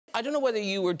I don't know whether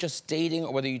you were just dating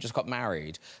or whether you just got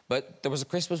married, but there was a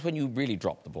Christmas when you really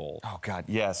dropped the ball. Oh, God,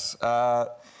 yes.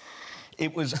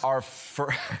 It was our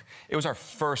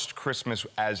first Christmas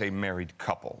as a married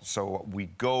couple. So we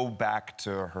go back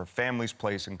to her family's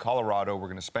place in Colorado. We're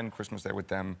going to spend Christmas there with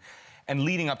them. And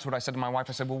leading up to it, I said to my wife,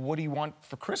 I said, well, what do you want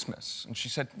for Christmas? And she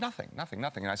said, nothing. And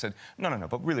I said, no,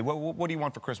 but really, what do you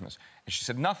want for Christmas? And she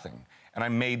said, nothing. And I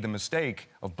made the mistake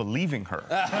of believing her.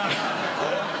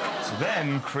 So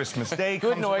then, Christmas Day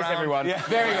Good comes noise, around. everyone. Yeah.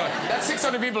 Very good. That's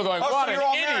 600 people going, oh, what so an you're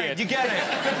all idiot. married. You get it.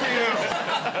 Good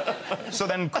for you. So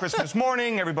then, Christmas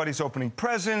morning, everybody's opening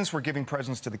presents. We're giving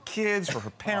presents to the kids, for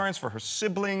her parents, for her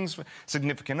siblings,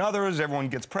 significant others. Everyone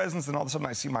gets presents, and all of a sudden,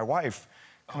 I see my wife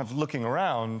kind of looking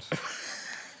around,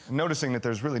 noticing that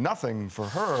there's really nothing for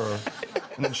her.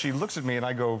 And then she looks at me, and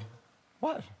I go,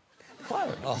 what?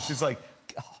 And she's like,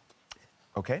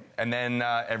 okay. And then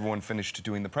everyone finished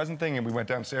doing the present thing, and we went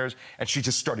downstairs, and she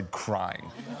just started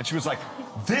crying. And she was like,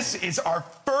 this is our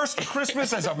first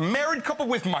Christmas as a married couple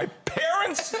with my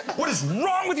parents? What is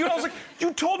wrong with you? And I was like,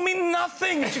 you told me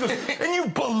nothing. And she goes, and you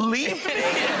believed me?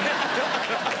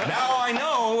 Now I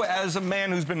know, as a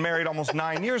man who's been married almost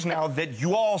 9 years now, that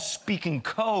you all speak in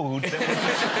code that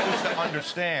we're supposed to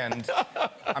understand.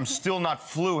 I'm still not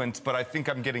fluent, but I think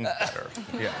I'm getting better.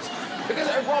 Yes. Because,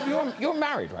 Rob, you're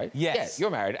married, right? Yes. Yeah,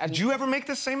 you're married. And Did you ever make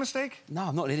this same mistake? No,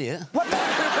 I'm not an idiot. What?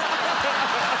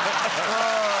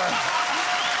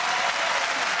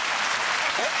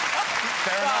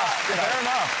 Fair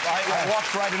enough. I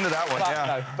walked right into that one. But, yeah.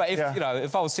 no, but if you know,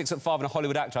 if I was 6'5" and a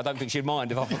Hollywood actor, I don't think she'd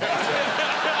mind if I.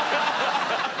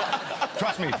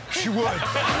 Trust me, she would.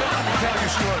 I tell you,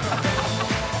 she would.